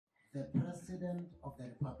the President of the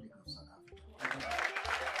Republic of South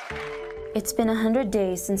Africa. It's been 100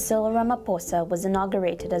 days since Cyril Ramaphosa was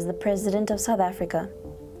inaugurated as the President of South Africa.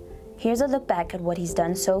 Here's a look back at what he's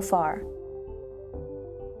done so far.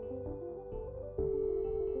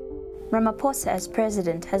 Ramaphosa as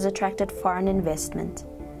President has attracted foreign investment.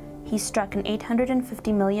 He struck an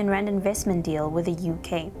 850 million rand investment deal with the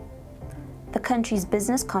UK. The country's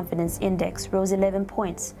business confidence index rose 11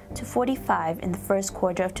 points to 45 in the first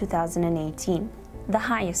quarter of 2018, the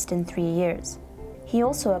highest in 3 years. He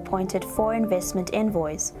also appointed 4 investment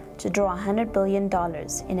envoys to draw $100 billion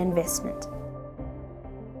in investment.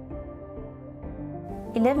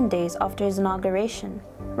 11 days after his inauguration,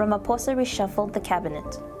 Ramaphosa reshuffled the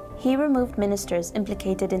cabinet. He removed ministers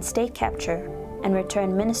implicated in state capture and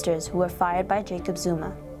returned ministers who were fired by Jacob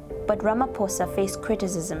Zuma. But Ramaphosa faced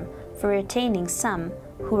criticism for retaining some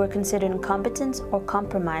who were considered incompetent or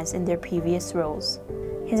compromised in their previous roles.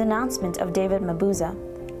 His announcement of David Mabuza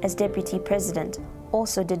as deputy president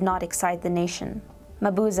also did not excite the nation.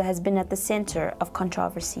 Mabuza has been at the center of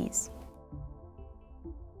controversies.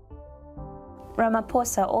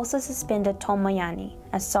 Ramaphosa also suspended Tom Moyane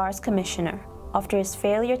as SARS commissioner after his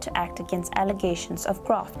failure to act against allegations of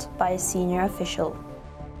graft by a senior official.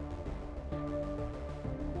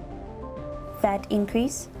 VAT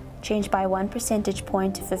increase, changed by 1 percentage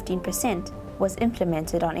point to 15%, was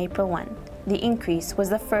implemented on April 1. The increase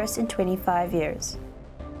was the first in 25 years.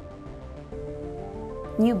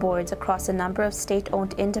 New boards across a number of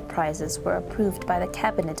state-owned enterprises were approved by the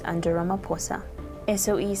cabinet under Ramaphosa.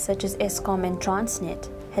 SOEs such as Eskom and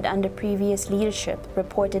Transnet had under previous leadership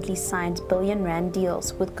reportedly signed billion-rand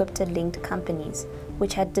deals with Gupta-linked companies,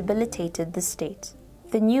 which had debilitated the state.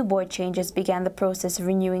 The new board changes began the process of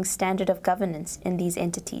renewing standard of governance in these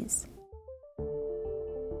entities.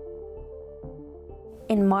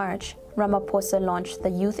 In March, Ramaphosa launched the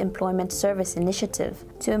Youth Employment Service Initiative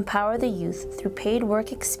to empower the youth through paid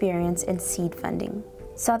work experience and seed funding.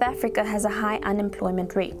 South Africa has a high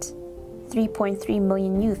unemployment rate. 3.3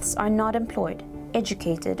 million youths are not employed,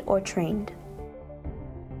 educated, or trained.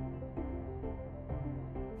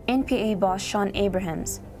 NPA boss Shaun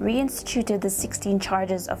Abrahams reinstituted the 16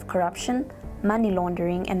 charges of corruption, money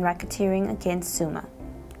laundering, and racketeering against Zuma.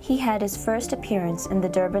 He had his first appearance in the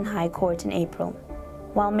Durban High Court in April.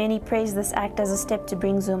 While many praised this act as a step to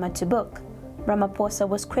bring Zuma to book, Ramaphosa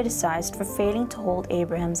was criticized for failing to hold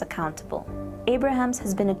Abrahams accountable. Abrahams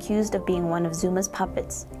has been accused of being one of Zuma's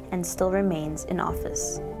puppets and still remains in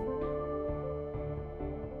office.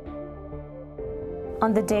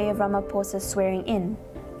 On the day of Ramaphosa's swearing in,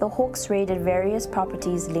 the Hawks raided various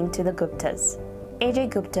properties linked to the Guptas. AJ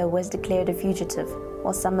Gupta was declared a fugitive,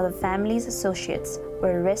 while some of the family's associates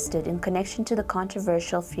were arrested in connection to the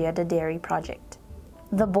controversial Fiada Dairy project.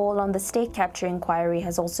 The ball on the state capture inquiry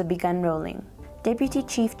has also begun rolling. Deputy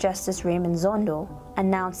Chief Justice Raymond Zondo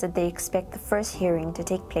announced that they expect the first hearing to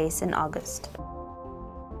take place in August.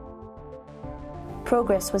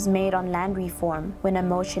 Progress was made on land reform when a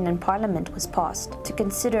motion in Parliament was passed to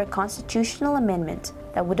consider a constitutional amendment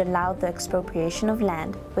that would allow the expropriation of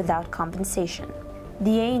land without compensation.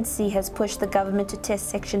 The ANC has pushed the government to test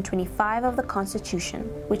Section 25 of the Constitution,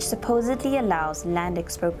 which supposedly allows land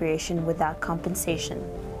expropriation without compensation.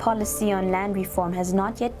 Policy on land reform has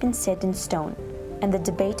not yet been set in stone, and the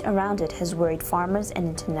debate around it has worried farmers and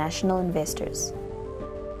international investors.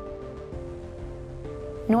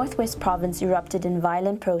 Northwest Province erupted in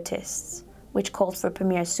violent protests, which called for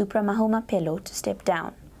Premier Supra Mahumapelo to step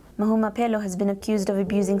down. Mahumapelo has been accused of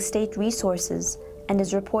abusing state resources and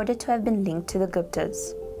is reported to have been linked to the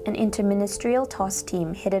Guptas. An interministerial task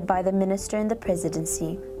team headed by the minister in the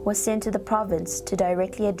presidency was sent to the province to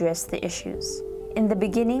directly address the issues. In the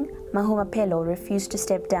beginning, Mahumapelo refused to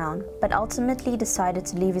step down, but ultimately decided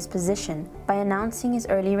to leave his position by announcing his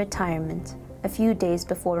early retirement a few days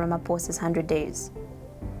before Ramaphosa's 100 days.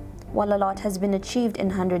 While a lot has been achieved in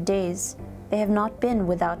 100 days, they have not been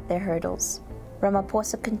without their hurdles.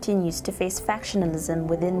 Ramaphosa continues to face factionalism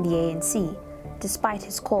within the ANC, despite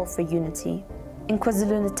his call for unity. In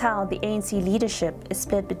KwaZulu-Natal, the ANC leadership is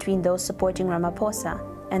split between those supporting Ramaphosa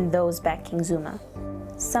and those backing Zuma.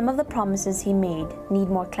 Some of the promises he made need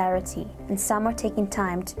more clarity, and some are taking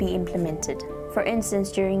time to be implemented. For instance,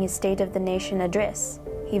 during his State of the Nation address,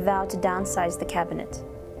 he vowed to downsize the cabinet.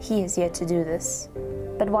 He has yet to do this.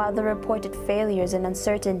 But while the reported failures and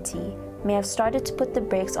uncertainty may have started to put the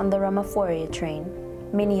brakes on the Ramaphosa train,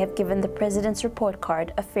 many have given the president's report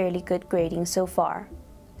card a fairly good grading so far.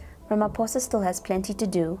 Ramaphosa still has plenty to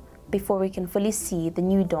do before we can fully see the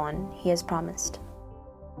new dawn he has promised.